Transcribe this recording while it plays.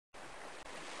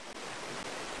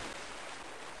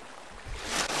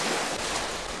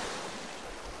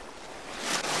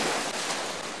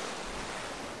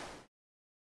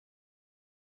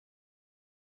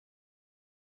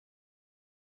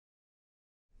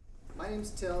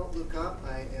name's Luchau.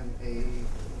 I am a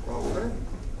golfer.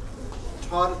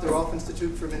 Taught at the Rolf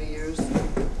Institute for many years.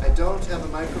 I don't have a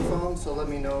microphone, so let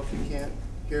me know if you can't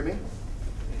hear me.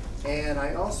 And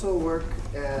I also worked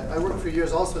for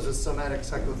years also as a somatic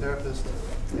psychotherapist,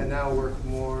 and now work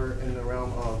more in the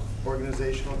realm of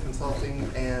organizational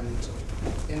consulting and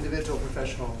individual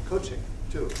professional coaching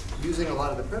too, using a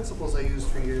lot of the principles I used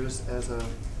for years as a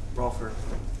golfer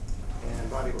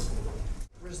and bodyworker.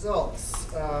 Results.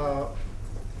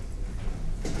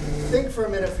 Think for a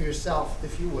minute for yourself,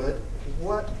 if you would,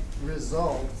 what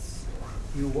results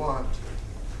you want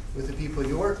with the people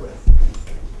you work with.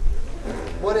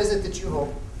 What is it that you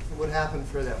hope would happen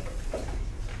for them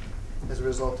as a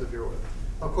result of your work?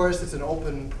 Of course, it's an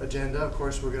open agenda. Of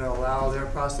course, we're going to allow their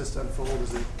process to unfold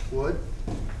as it would.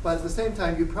 But at the same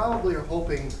time, you probably are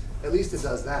hoping, at least it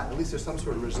does that. At least there's some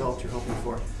sort of result you're hoping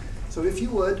for. So if you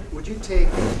would you take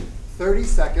 30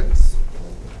 seconds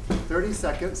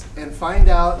and find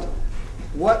out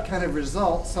what kind of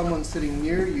result someone sitting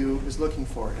near you is looking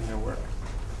for in their work.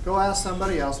 Go ask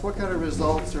somebody else, what kind of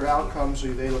results or outcomes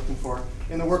are they looking for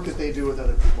in the work that they do with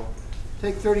other people?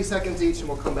 Take 30 seconds each and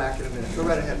we'll come back in a minute. Go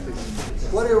right ahead,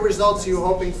 please. What are results you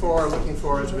hoping for or looking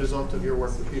for as a result of your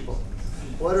work with people?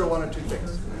 What are one or two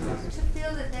things? To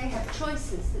feel that they have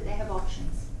choices, that they have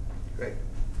options. Great.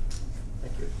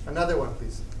 Thank you. Another one,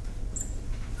 please.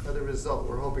 Another result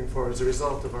we're hoping for as a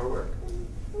result of our work.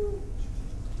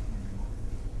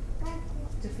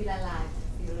 To feel alive,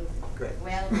 to feel Great.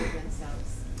 well with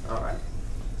themselves. All right.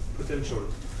 Potential.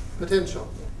 Potential.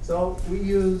 So we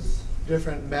use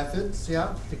different methods,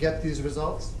 to get these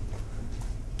results.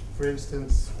 For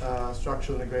instance,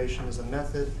 structural integration is a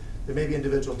method. There may be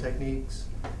individual techniques.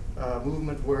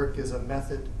 Movement work is a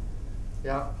method.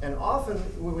 And often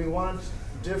when we want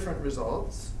different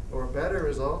results or better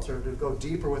results or to go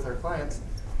deeper with our clients,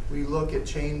 we look at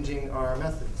changing our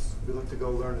methods. We look to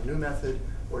go learn a new method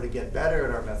or to get better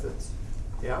at our methods,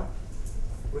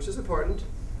 which is important.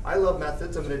 I love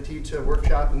methods. I'm going to teach a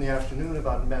workshop in the afternoon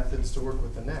about methods to work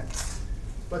with the neck.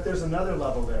 But there's another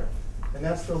level there, and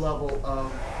that's the level of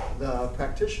the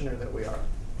practitioner that we are,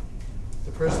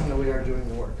 the person that we are doing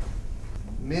the work.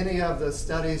 Many of the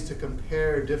studies to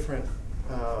compare different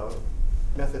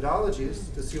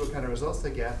methodologies to see what kind of results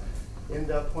they get end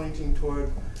up pointing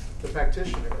toward the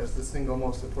practitioner as the single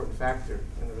most important factor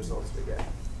in the results we get.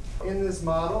 In this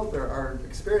model, our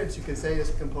experience, you could say, is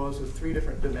composed of 3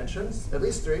 different dimensions, at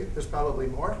least 3. There's probably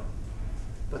more.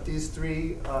 But these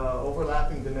 3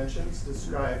 overlapping dimensions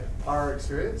describe our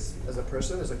experience as a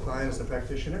person, as a client, as a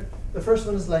practitioner. The first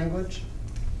one is language.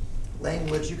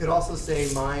 Language, you could also say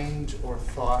mind or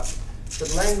thought.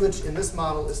 But language in this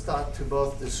model is thought to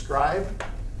both describe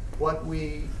what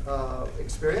we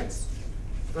experience,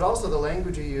 but also the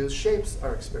language you use shapes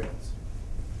our experience.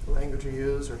 The language you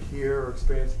use or hear or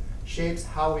experience shapes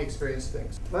how we experience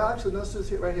things. Well, actually, let's just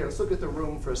right here. Let's look at the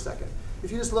room for a second.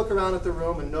 If you just look around at the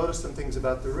room and notice some things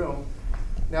about the room,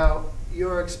 now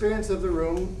your experience of the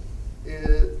room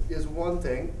is one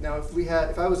thing. Now,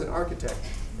 if I was an architect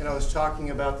and I was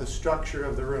talking about the structure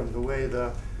of the room, the way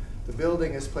the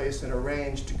building is placed and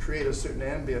arranged to create a certain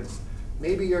ambience,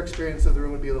 maybe your experience of the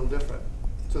room would be a little different.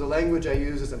 So the language I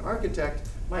use as an architect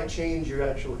might change your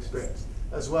actual experience,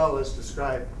 as well as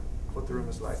describe what the room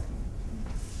is like.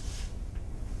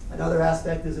 Another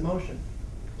aspect is emotion.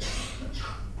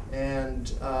 And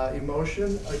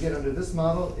emotion, again, under this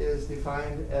model, is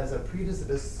defined as a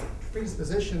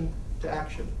predisposition to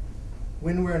action.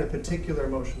 When we're in a particular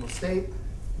emotional state,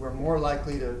 we're more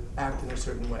likely to act in a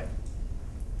certain way.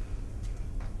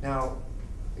 Now,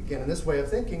 again, in this way of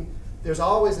thinking, there's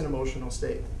always an emotional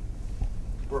state.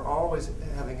 We're always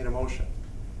having an emotion.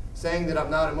 Saying that I'm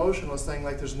not emotional is saying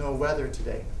like there's no weather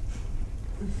today.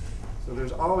 So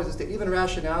there's always a state. Even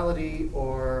rationality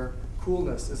or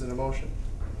coolness is an emotion,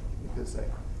 you could say.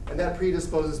 And that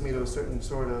predisposes me to a certain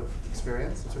sort of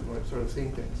experience, a certain sort of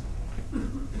seeing things,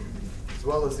 as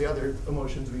well as the other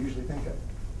emotions we usually think of.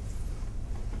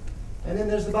 And then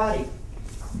there's the body,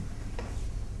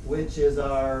 which is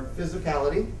our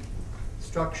physicality,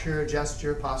 structure,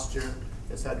 gesture, posture,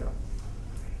 etc.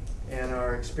 And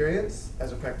our experience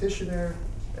as a practitioner,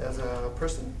 as a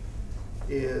person,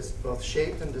 is both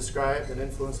shaped and described and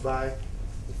influenced by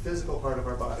the physical part of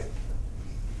our body.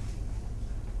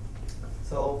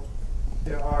 So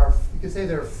you could say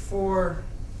there are 4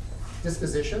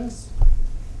 dispositions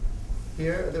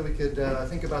here that we could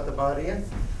think about the body in.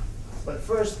 But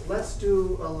first, let's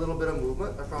do a little bit of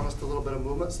movement. I promised a little bit of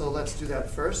movement, so let's do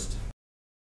that first.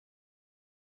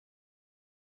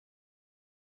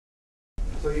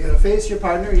 So you're going to face your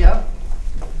partner,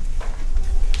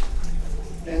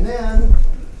 And then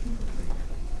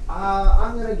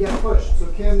I'm going to get pushed. So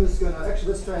Kim is going to, actually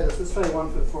let's try this. Let's try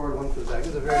 1 foot forward, 1 foot back. This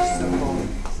is a very simple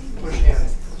push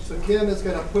hands. So Kim is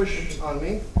going to push on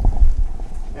me,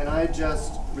 and I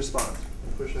just respond.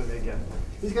 Push on me again.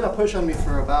 He's going to push on me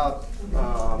for about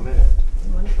a minute.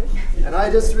 And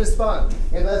I just respond.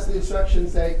 And as the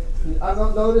instructions say, I'm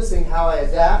not noticing how I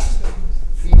adapt,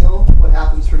 feel, what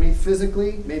happens for me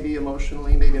physically, maybe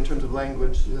emotionally, maybe in terms of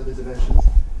language, the other dimensions.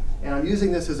 And I'm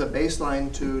using this as a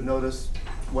baseline to notice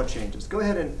what changes. Go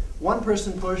ahead and one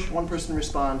person push, one person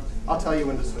respond. I'll tell you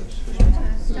when to switch.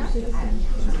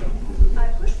 I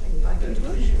push. I can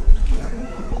push.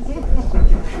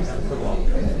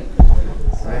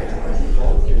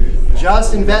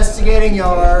 Just investigating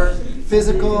your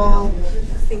physical,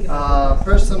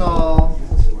 personal,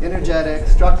 energetic,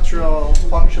 structural,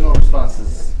 functional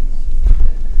responses.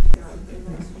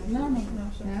 No.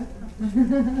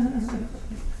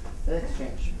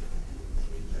 Exchange.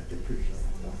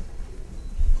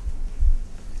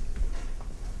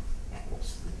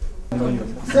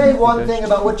 Say one thing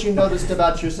about what you noticed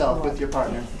about yourself with your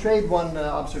partner. Trade one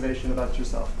observation about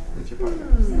yourself with your partner.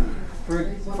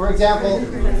 For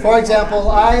example,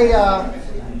 I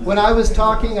when I was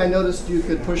talking, I noticed you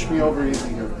could push me over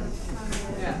easier.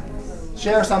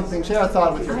 Share something. Share a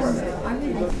thought with your partner.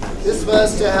 This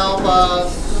was to help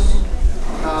us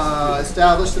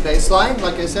establish the baseline,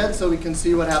 like I said, so we can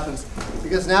see what happens.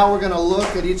 Because now we're going to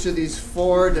look at each of these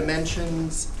 4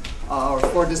 dimensions, or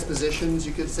 4 dispositions,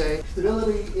 you could say.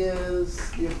 Stability is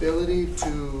the ability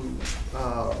to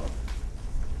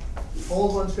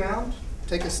hold one's ground,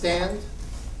 take a stand,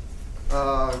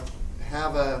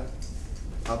 have a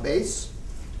base.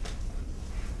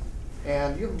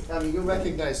 And you'll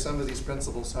recognize some of these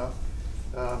principles, huh?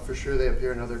 For sure they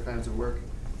appear in other kinds of work.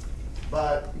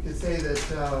 But you could say that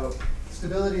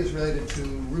stability is related to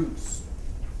roots,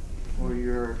 or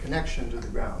your connection to the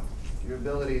ground, your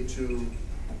ability to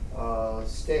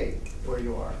stay where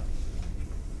you are,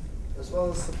 as well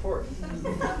as support.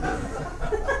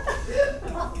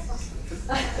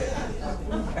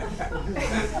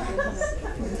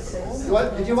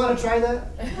 What? Did you want to try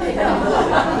that?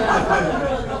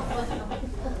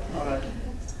 All right.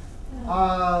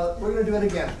 We're going to do it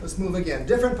again. Let's move again.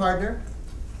 Different partner.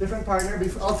 Different partner.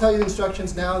 I'll tell you the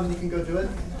instructions now, and then you can go do it.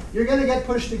 You're going to get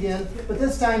pushed again, but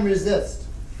this time resist.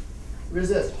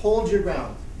 Resist. Hold your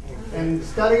ground. And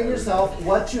study yourself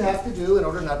what you have to do in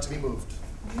order not to be moved.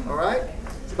 All right?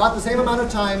 It's about the same amount of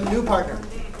time. New partner.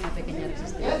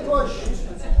 Get pushed.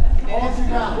 Hold your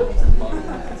ground.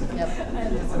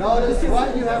 Notice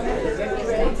what you have to do.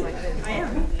 I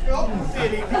am.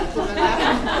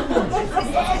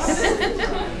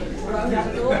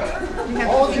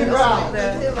 Hold your ground.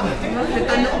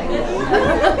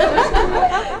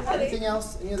 Anything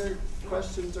else? Any other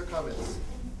questions or comments?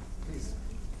 Please.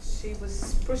 She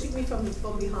was pushing me from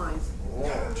behind.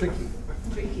 Oh, tricky.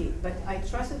 Tricky. But I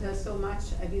trusted her so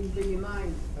much, I didn't really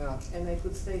mind. Yeah. And I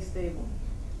could stay stable.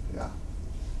 Yeah.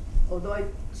 Although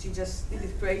she just did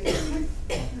it great.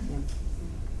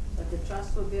 But the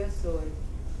trust was there, so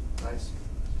Nice.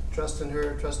 Trust in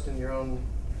her, trust in your own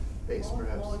base,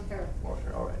 perhaps. more in her. More in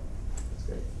her. All right. That's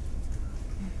great.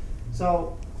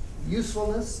 So,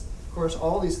 usefulness. Of course,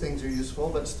 all these things are useful,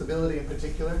 but stability in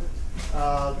particular.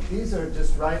 These are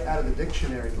just right out of the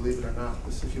dictionary, believe it or not.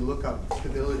 This, if you look up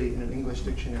stability in an English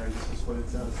dictionary, this is what it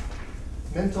says.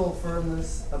 Mental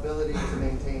firmness, ability to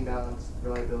maintain balance,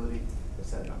 reliability,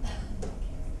 etc.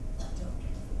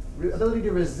 Ability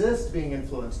to resist being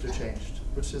influenced or changed,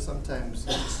 which is sometimes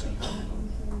interesting.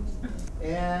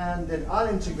 And then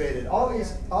unintegrated. All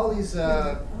these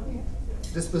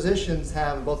dispositions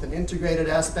have both an integrated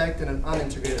aspect and an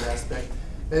unintegrated aspect.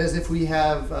 That is, if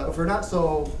we're not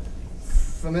so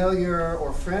familiar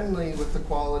or friendly with the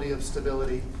quality of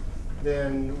stability,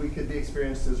 then we could be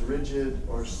experienced as rigid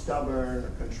or stubborn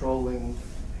or controlling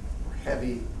or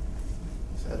heavy,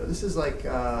 etc. This is like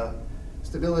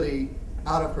stability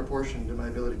out of proportion to my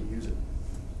ability to use it.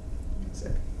 That's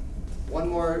it. One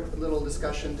more little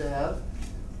discussion to have.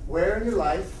 Where in your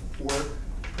life, work,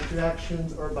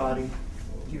 interactions, or body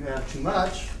do you have too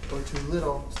much or too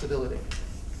little stability?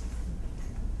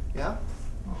 Yeah?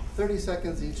 30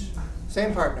 seconds each.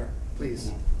 Same partner,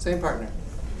 please. Same partner.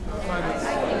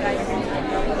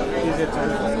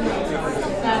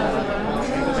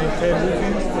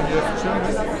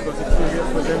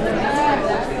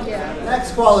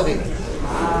 Next quality.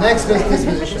 Next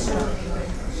disposition.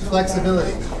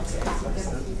 Flexibility.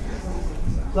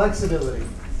 Flexibility.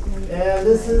 And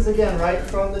this is, again, right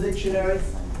from the dictionary.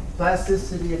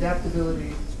 Plasticity,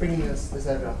 adaptability, springiness,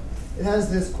 etc. It has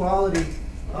this quality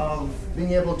of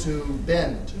being able to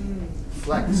bend,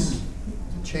 flex,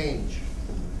 change.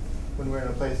 when we're in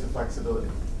a place of flexibility.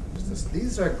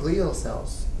 These are glial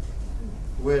cells,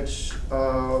 which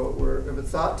were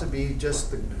thought to be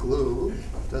just the glue,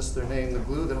 just their name, the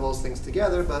glue that holds things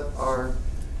together, but are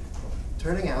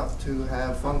turning out to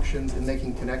have functions in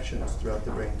making connections throughout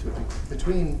the brain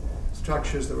between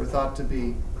structures that were thought to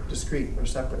be discrete or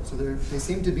separate. So they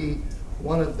seem to be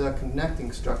one of the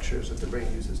connecting structures that the brain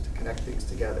uses to connect things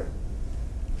together.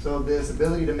 So this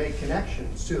ability to make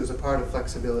connections, too, is a part of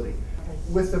flexibility.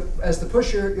 As the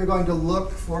pusher, you're going to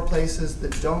look for places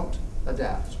that don't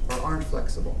adapt or aren't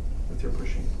flexible with your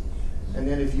pushing. And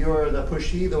then if you're the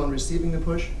pushee, the one receiving the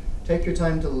push, take your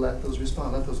time to let those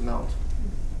respond, let those mount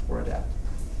or adapt.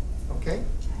 Okay?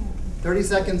 30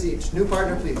 seconds each. New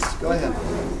partner, please. Go ahead.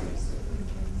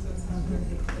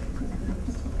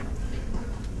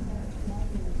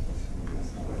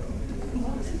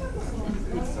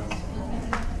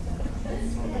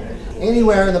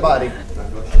 Anywhere in the body.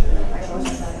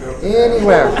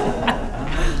 Anywhere.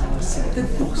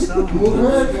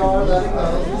 Movement, you are letting go.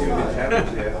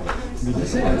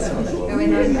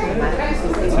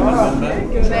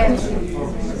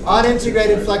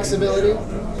 Unintegrated flexibility,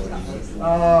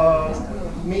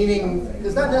 meaning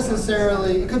it's not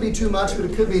necessarily, it could be too much, but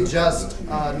it could be just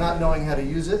not knowing how to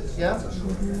use it, yeah?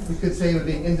 You could say it would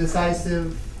be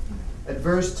indecisive,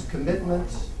 adverse to commitment,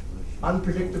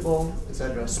 unpredictable,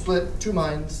 etc. Split, two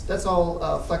minds. That's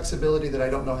all flexibility that I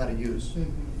don't know how to use.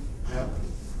 Yeah.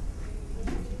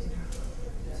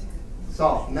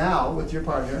 So now, with your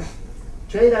partner,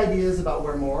 trade ideas about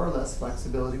where more or less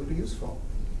flexibility would be useful.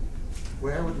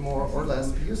 Where would more or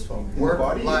less be useful? Work,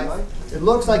 life. It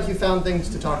looks like you found things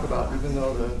to talk about, even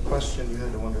though the question you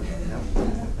had to wonder about.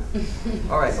 Yeah.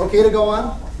 All right, okay to go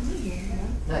on?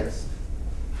 Next.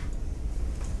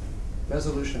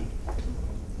 Resolution.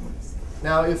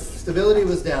 Now, if stability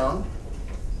was down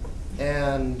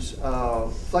and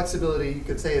flexibility, you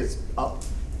could say, is up,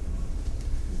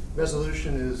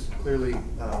 resolution is clearly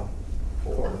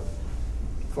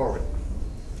forward,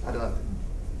 adelante.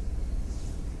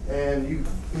 And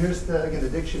here's again the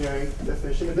dictionary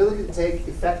definition: ability to take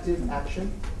effective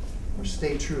action or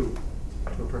stay true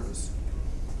to a purpose.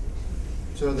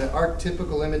 So the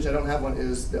archetypical image, I don't have one,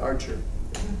 is the archer.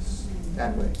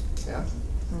 That way, yeah.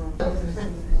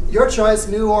 Your choice,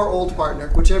 new or old partner,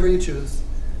 whichever you choose.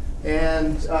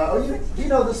 And do you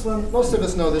know this one? Most of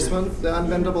us know this one, the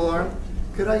unbendable arm.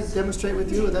 Could I demonstrate with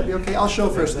you? Would that be okay? I'll show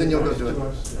first, then you'll go do it.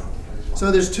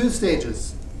 So there's two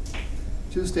stages.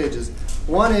 Two stages.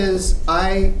 One is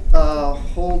I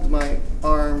hold my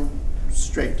arm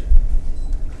straight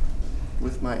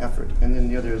with my effort, and then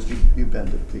the other is you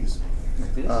bend it, please.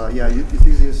 Yeah, it's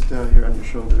easiest here on your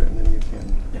shoulder, and then you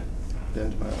can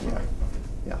bend my arm. Yeah.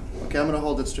 Yeah. Okay, I'm going to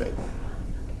hold it straight.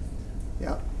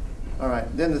 Yeah. All right.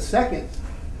 Then the second,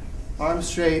 arm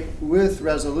straight with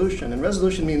resolution. And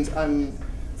resolution means I'm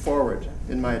forward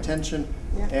in my attention.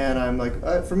 Yeah. And I'm like,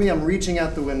 for me, I'm reaching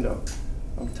out the window.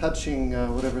 I'm touching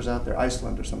whatever's out there,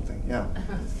 Iceland or something. Yeah.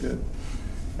 Good.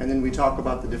 And then we talk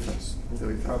about the difference that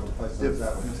we found.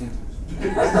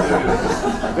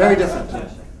 Very different.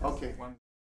 Okay.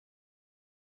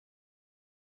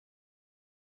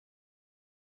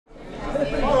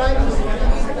 All right.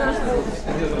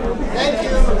 Thank you.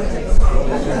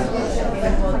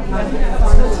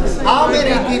 How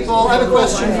many people, I have a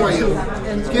question for you.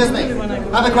 Excuse me.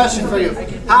 I have a question for you.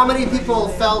 How many people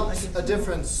felt a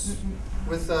difference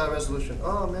with resolution?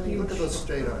 Oh, many. Look at those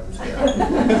straight arms. Yeah.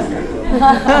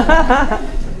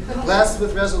 Less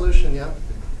with resolution, yeah?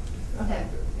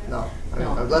 No.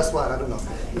 Less what? I don't know.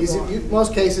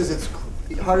 Most cases, it's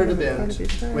harder to bend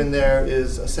when there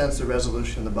is a sense of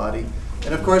resolution in the body.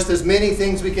 And of course, there's many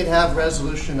things we could have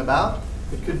resolution about.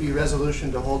 It could be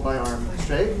resolution to hold my arm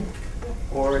straight,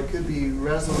 or it could be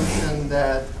resolution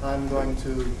that I'm going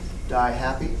to die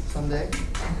happy someday.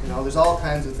 You know, there's all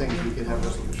kinds of things we could have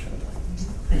resolution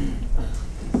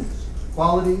about.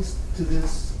 Qualities to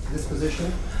this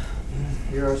disposition.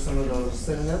 Here are some of those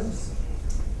synonyms.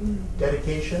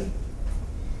 Dedication,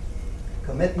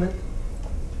 commitment,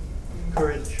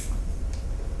 courage.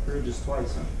 Courage is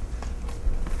twice, huh?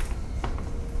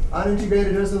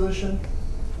 Unintegrated resolution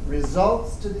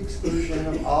results to the exclusion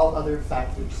of all other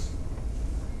factors,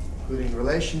 including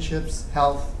relationships,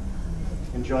 health,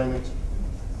 enjoyment,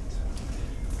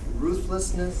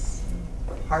 ruthlessness,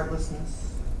 heartlessness,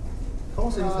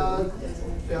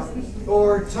 yeah.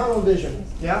 Or tunnel vision,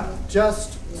 yeah?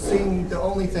 Just seeing the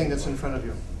only thing that's in front of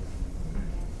you.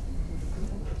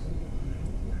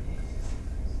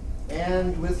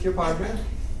 And with your partner,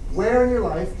 where in your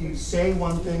life do you say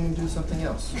one thing and do something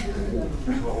else?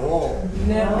 Oh.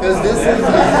 Because this is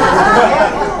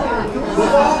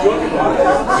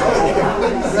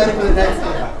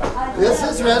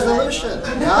means resolution.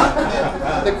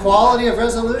 Yeah? The quality of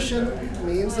resolution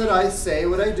means that I say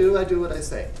what I do what I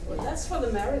say. Well, that's for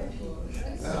the married people.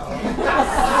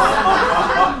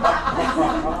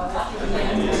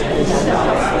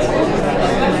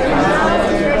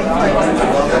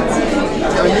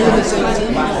 Are you in the same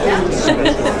team?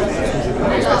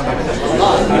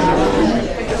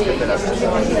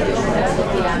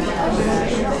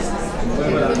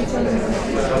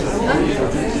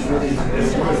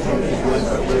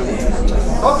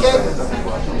 Okay.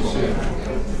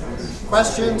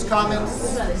 Questions,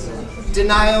 comments,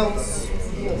 denials?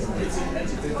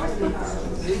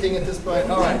 Anything at this point?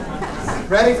 All right.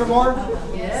 Ready for more?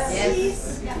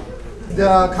 Yes.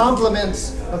 The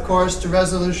complement, of course, to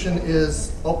resolution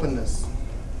is openness.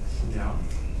 Yeah.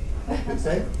 Good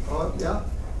say? Oh, yeah.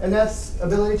 And that's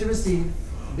ability to receive,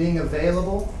 being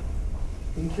available,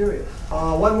 being curious.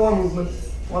 One more movement.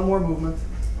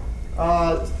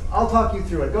 I'll talk you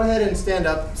through it. Go ahead and stand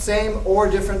up. Same or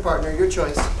different partner, your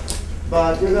choice.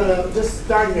 But you're going to just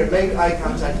start here. Make eye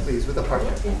contact, please, with a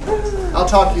partner. I'll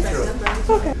talk you through it.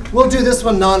 Okay. We'll do this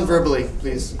one non-verbally,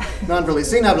 please. Non-verbally.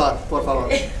 Sin hablar, por favor.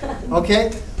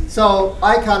 Okay? So,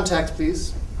 eye contact,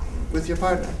 please, with your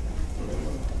partner.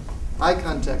 Eye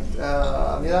contact.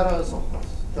 Mirar a los ojos.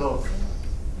 Todo.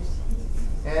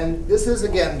 And this is,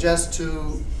 again, just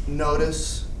to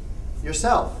notice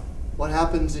yourself. What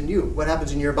happens in you? What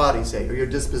happens in your body, say, or your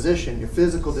disposition, your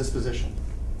physical disposition.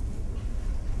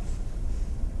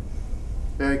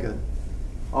 Very good.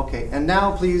 Okay, and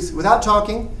now please, without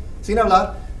talking, sin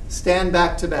hablar, stand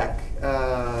back to back.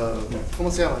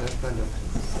 ¿Cómo se llama en español?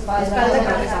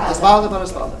 Espalda para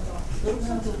espalda.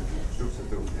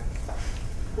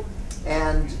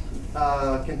 And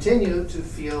continue to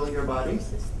feel your body.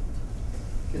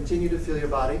 Continue to feel your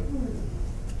body.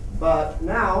 But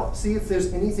now, see if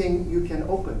there's anything you can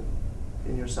open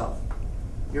in yourself.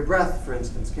 Your breath, for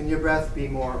instance. Can your breath be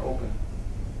more open?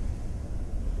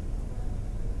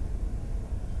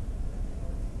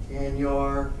 Can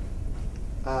your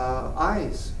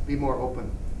eyes be more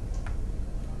open?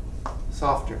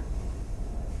 Softer?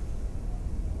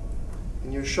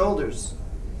 And your shoulders?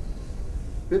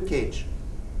 Rib cage?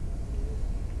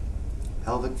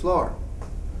 Pelvic floor?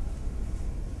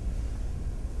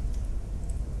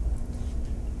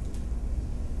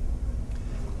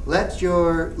 Let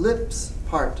your lips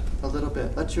part a little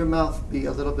bit. Let your mouth be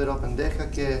a little bit open. Deja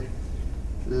que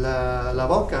la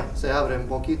boca se abre un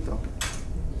poquito.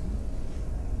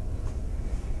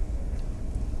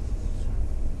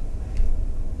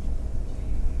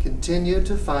 Continue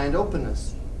to find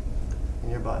openness in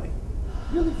your body.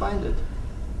 Really find it.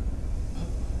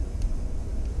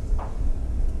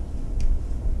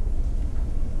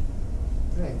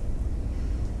 Right.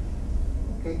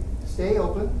 Okay, stay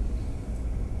open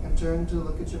and turn to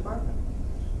look at your partner.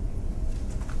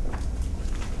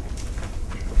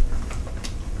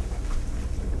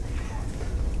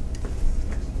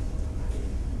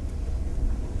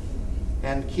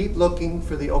 And keep looking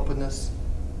for the openness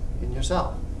in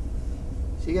yourself.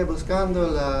 Sigue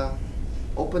buscando la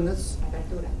openness.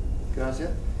 Apertura.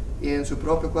 Gracias. Y en su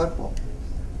propio cuerpo.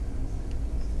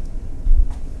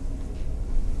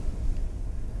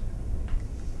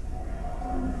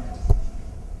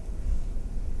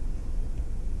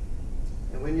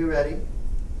 And when you're ready,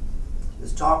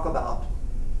 just talk about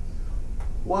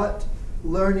what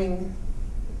learning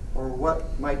or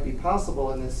what might be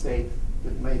possible in this state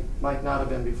that might not have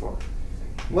been before.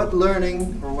 What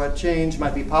learning or what change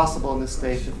might be possible in this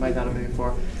state that might not have been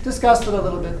before. Discuss it a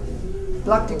little bit.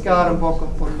 Practicar un poco,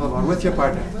 por favor, with your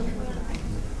partner.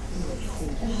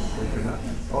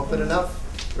 Open enough?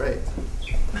 Great.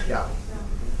 Yeah.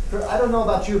 I don't know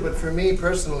about you, but for me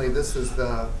personally, this is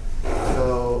the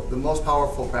most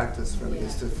powerful practice for me,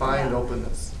 is to find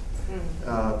openness.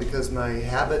 Because my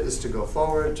habit is to go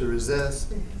forward, to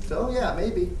resist. So, oh yeah,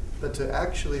 maybe. But to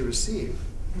actually receive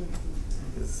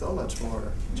is so much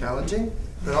more challenging,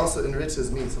 but also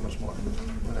enriches me so much more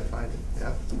when I find it.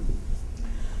 Yeah.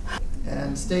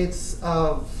 And states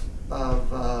of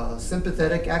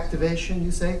sympathetic activation,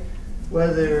 you say,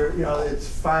 whether it's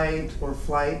fight or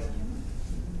flight,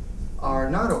 are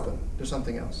not open. There's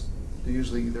something else. They're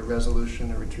usually either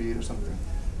resolution or retreat or something.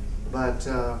 But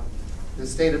the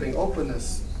state of being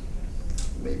openness,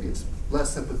 maybe it's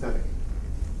less sympathetic.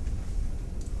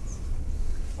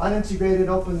 Unintegrated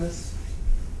openness,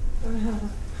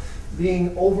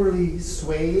 being overly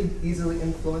swayed, easily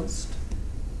influenced,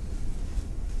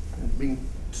 and being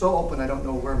so open I don't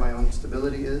know where my own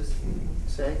stability is,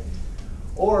 say,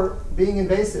 or being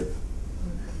invasive,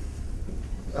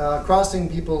 crossing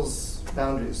people's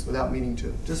boundaries without meaning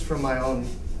to, just from my own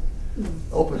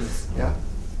openness, yeah?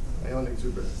 my own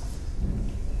exuberance.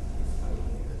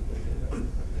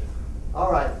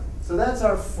 All right, so that's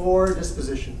our 4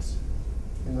 dispositions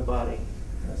in the body.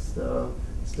 That's the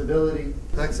stability,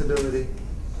 flexibility,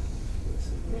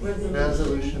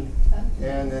 resolution,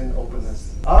 and then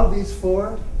openness. Of these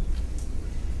 4,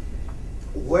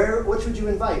 which would you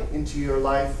invite into your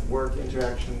life, work,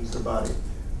 interactions, or body?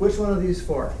 Which one of these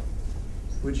 4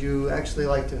 would you actually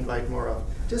like to invite more of?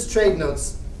 Just trade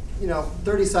notes,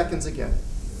 30 seconds again.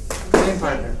 Same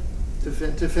partner to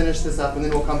finish this up, and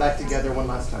then we'll come back together one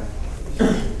last time.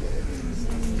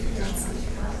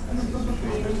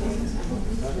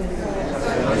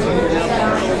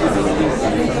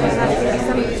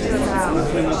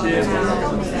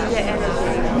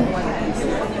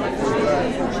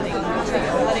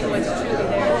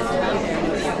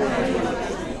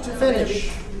 To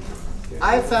finish,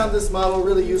 I found this model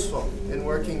really useful in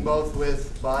working both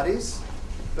with bodies,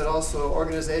 but also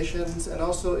organizations, and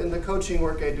also in the coaching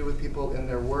work I do with people in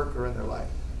their work or in their life.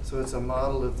 So it's a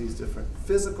model of these different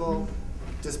physical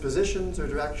dispositions or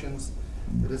directions.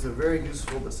 It is a very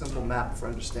useful but simple map for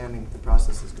understanding the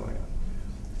processes going on.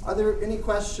 Are there any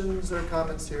questions or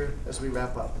comments here as we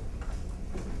wrap up?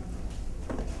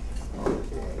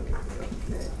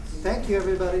 Okay. Thank you,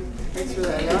 everybody. Thanks for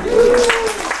that.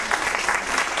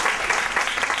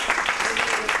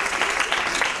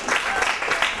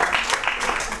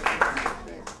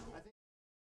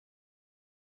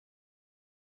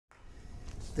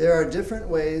 There are different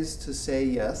ways to say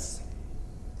yes.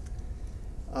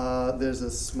 There's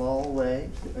a small way.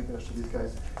 I'm going to show these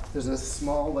guys. There's a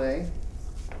small way.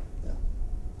 Yeah.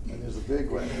 And there's a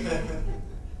big way.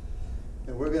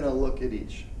 And we're going to look at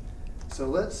each. So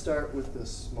let's start with the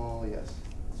small yes.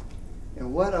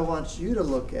 And what I want you to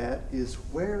look at is,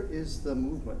 where is the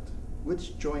movement?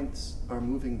 Which joints are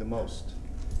moving the most?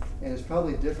 And it's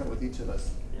probably different with each of us.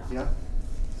 Yeah?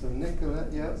 So Nicola,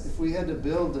 yeah, if we had to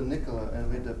build a Nicola and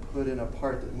we had to put in a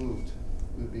part that moved,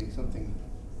 it would be something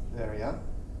there, yeah?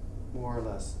 More or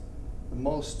less. The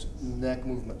most neck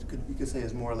movement, you could say,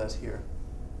 is more or less here.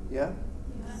 Yeah?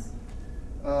 Yes.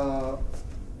 A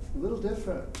little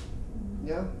different,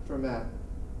 yeah, for Matt?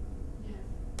 Yeah.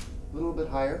 A little bit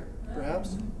higher,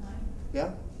 perhaps?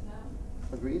 Yeah? Yeah.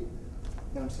 Agreed?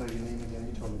 Yeah, I'm sorry, your name again,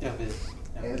 you told me. Edvid.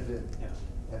 Edvid. Yeah.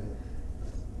 Edvid.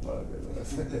 Not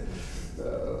good.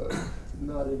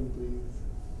 Nodding, please.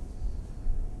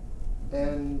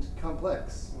 And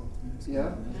complex.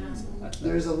 Yeah?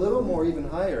 There's a little more even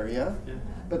higher, yeah?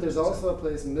 But there's also a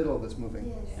place in the middle that's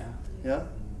moving. Yeah?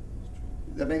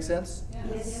 That makes sense?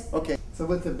 Yes. Okay. So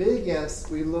with the big yes,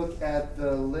 we look at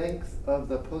the length of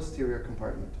the posterior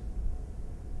compartment.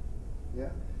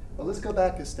 Yeah? Well, let's go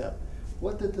back a step.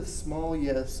 What did the small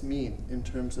yes mean in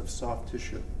terms of soft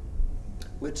tissue?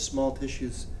 Which small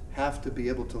tissues have to be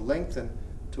able to lengthen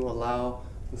to allow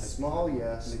the small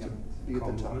yes to be at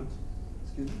the top?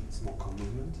 Excuse me? Small core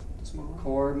movement.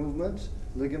 Core movement,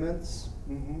 ligaments.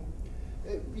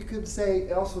 You could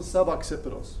say also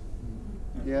suboccipitals.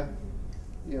 Yeah?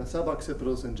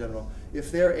 Suboccipitals in general.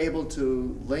 If they're able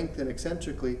to lengthen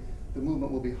eccentrically, the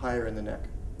movement will be higher in the neck.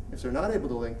 If they're not able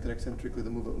to lengthen eccentrically,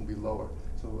 the movement will be lower.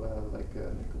 So like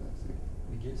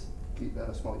Nicholas.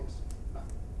 Small yes.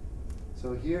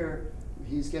 So here,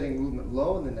 he's getting movement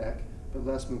low in the neck, but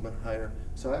less movement higher.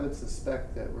 So I would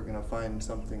suspect that we're going to find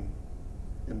something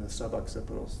in the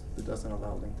suboccipitals that doesn't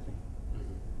allow lengthening.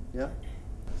 Yeah?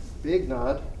 Big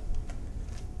nod.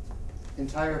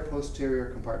 Entire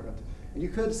posterior compartment. And you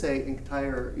could say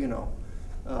entire,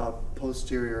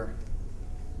 posterior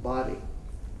body.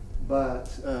 But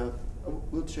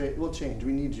we'll change.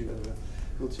 We need you.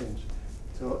 We'll change.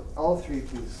 So all 3,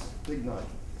 please. Big nod.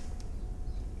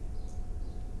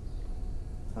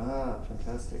 Ah,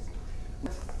 fantastic.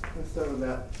 Let's start with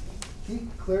that. He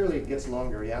clearly gets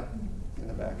longer, yeah? In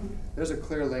the back. There's a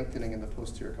clear lengthening in the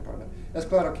posterior compartment. Es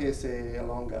claro que se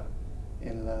elonga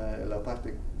en la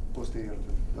parte posterior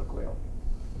del cuello.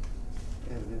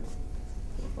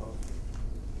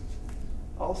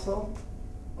 Also,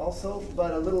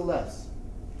 but a little less.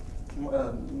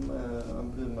 A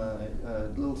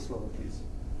little slower, please.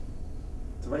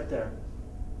 It's right there.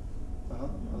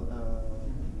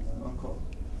 Encore.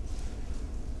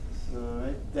 So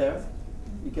right there,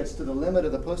 he gets to the limit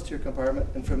of the posterior compartment,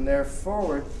 and from there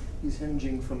forward, he's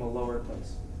hinging from a lower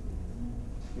place.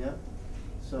 Yeah?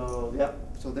 So, yeah,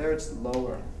 so there it's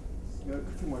lower.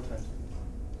 A few more times.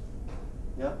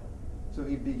 Yeah? So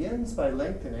he begins by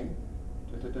lengthening,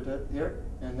 here,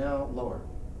 and now lower.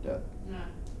 Yeah.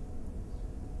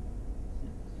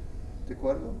 ¿De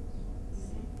acuerdo?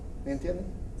 ¿Me entienden?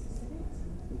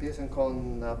 Empiezan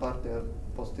con la parte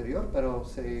posterior, pero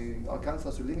se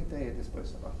alcanza su límite y después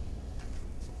se va.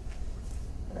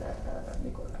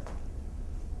 Nicola.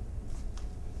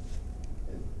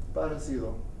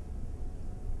 Parecido.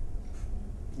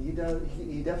 He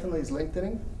definitely is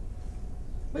lengthening,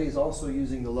 but he's also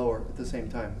using the lower at the same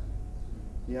time.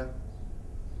 Yeah?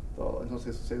 Todo.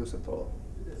 Entonces se usa todo.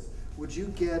 Would you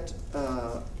get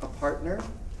a partner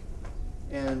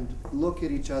and look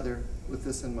at each other with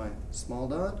this in mind? Small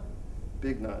nod,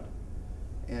 big nod.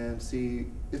 And see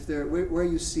if where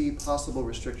you see possible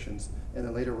restrictions, and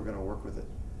then later we're going to work with it.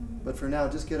 But for now,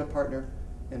 just get a partner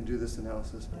and do this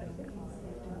analysis.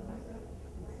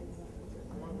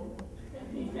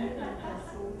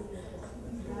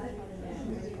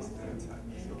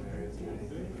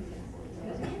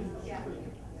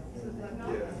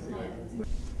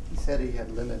 He said he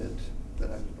had limited, but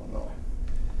I don't know.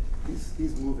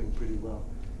 He's moving pretty well.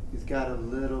 He's got a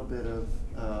little bit of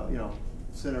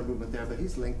center movement there, but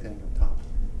he's lengthening up top.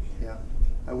 Yeah,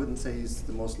 I wouldn't say he's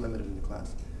the most limited in the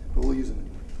class, but we'll use him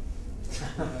anyway.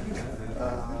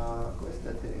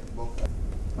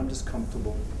 I'm just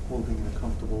comfortable holding in a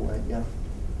comfortable way. Yeah.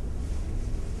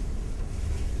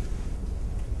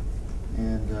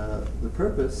 And the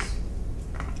purpose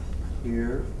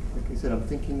here, like I said, I'm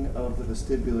thinking of the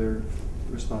vestibular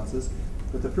responses,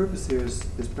 but the purpose here is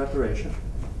preparation.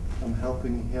 I'm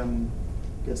helping him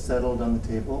get settled on the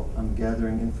table. I'm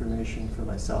gathering information for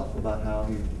myself about how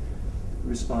he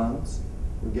responds.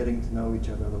 We're getting to know each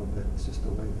other a little bit. It's just a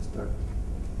way to start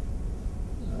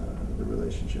the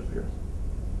relationship here.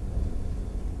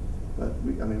 But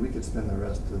we could spend the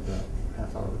rest of the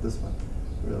half hour with this one,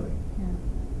 really. Yeah.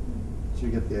 So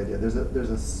you get the idea.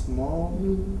 There's a small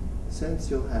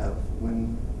sense you'll have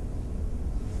when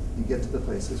you get to the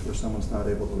places where someone's not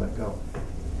able to let go.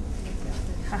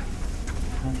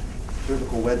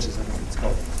 Cervical wedges, I think it's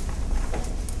called.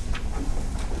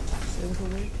 Cervical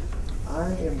wedge?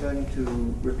 I am going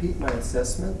to repeat my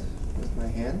assessment with my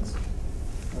hands.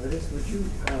 Andrés, would you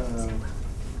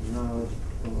nod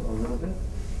a little bit?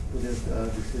 ¿Puedes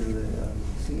decirle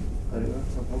sí, arriba,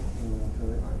 tampoco?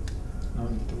 No,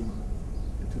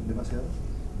 ¿Demasiado?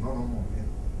 no, bien.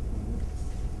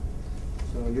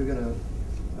 So you're going to,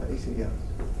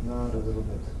 nod a little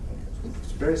bit.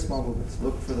 It's very small movements.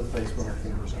 Look for the place where my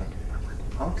fingers are.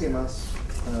 Aunque más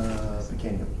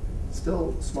pequeño.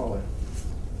 Still smaller.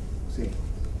 Sí.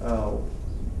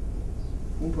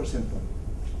 1%.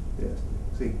 Yes.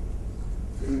 See.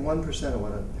 1% of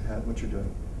what you're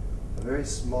doing. A very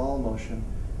small motion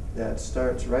that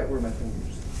starts right where my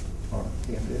fingers are.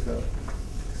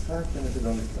 Exactamente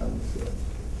donde están.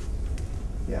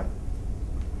 Yeah.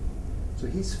 So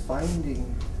he's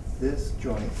finding this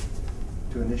joint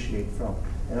to initiate from,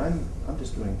 and I'm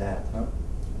just doing that, huh?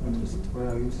 I'm just. Where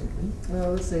are you thinking?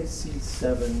 Well, let's say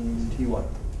C7, T1.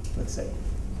 Let's say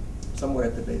somewhere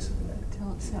at the base of the neck.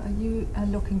 So are you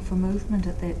looking for movement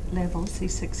at that level,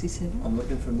 C6, C7? I'm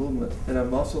looking for movement, and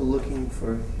I'm also looking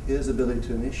for his ability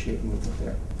to initiate movement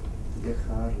there.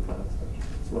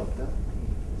 Suelta.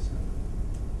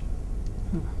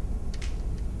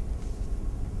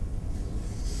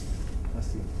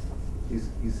 Así. He's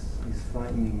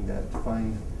finding that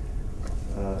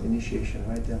initiation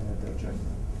right down at that joint.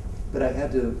 But I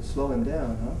had to slow him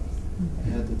down, huh? I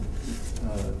had to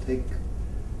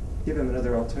give him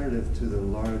another alternative to the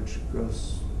large,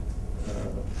 gross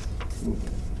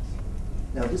movement.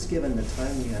 Now, just given the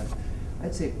time we have,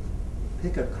 I'd say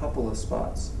pick a couple of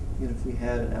spots. If we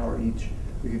had an hour each,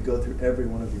 we could go through every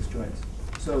one of these joints.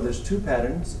 So there's two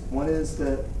patterns. One is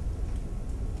that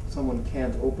someone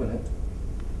can't open it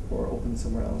or open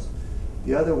somewhere else.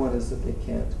 The other one is that they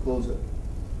can't close it.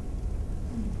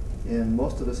 And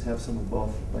most of us have some of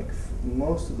both. Like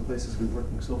most of the places we're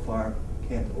working so far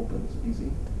can't open as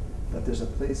easy. But there's a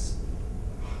place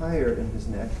higher in his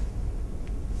neck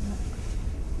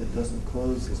that doesn't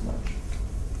close as much.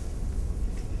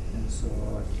 And so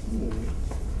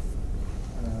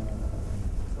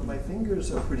my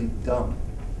fingers are pretty dumb,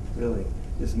 really.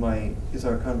 Is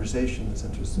our conversation that's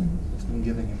interesting. It's me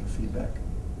giving him feedback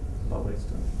about what he's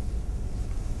doing.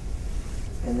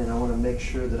 And then I want to make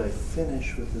sure that I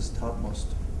finish with this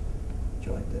topmost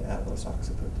joint, the atlas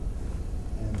occiput.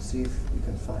 And see if you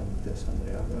can find this,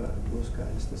 Andrea. Busca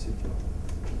este sitio.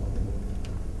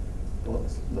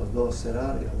 Los dos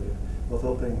cerrar y abrir. Both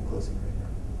opening and closing right here.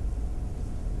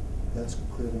 That's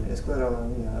clear to me. ¿Es claro a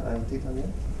ti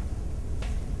también?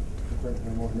 Encuentra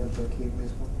el movimiento aquí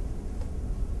mismo.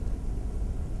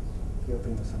 ¿Qué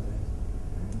opinas, Andrea?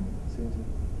 Sí.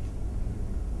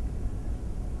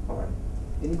 All right.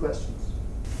 Any questions?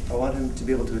 I want him to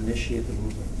be able to initiate the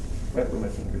movement right where my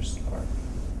fingers are.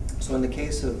 So in the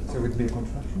case of... So it would be a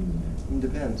contraction? It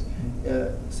depends.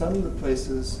 Some of the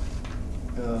places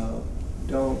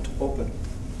don't open.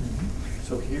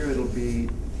 So here it'll be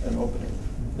an opening,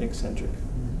 an eccentric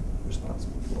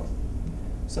responsible for.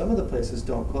 Some of the places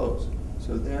don't close.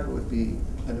 So there would be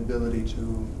an ability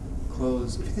to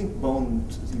close. If you think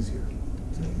bones is easier.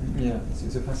 Yeah,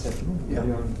 it's a facet. Yeah,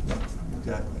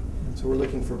 exactly. So we're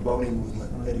looking for bony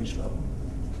movement at each level.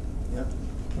 Yeah?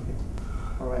 Okay.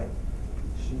 All right.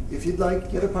 If you'd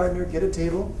like, get a partner, get a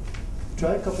table.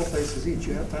 Try a couple places each.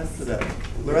 You have time for that.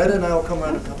 Loretta and I will come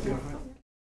around and help you.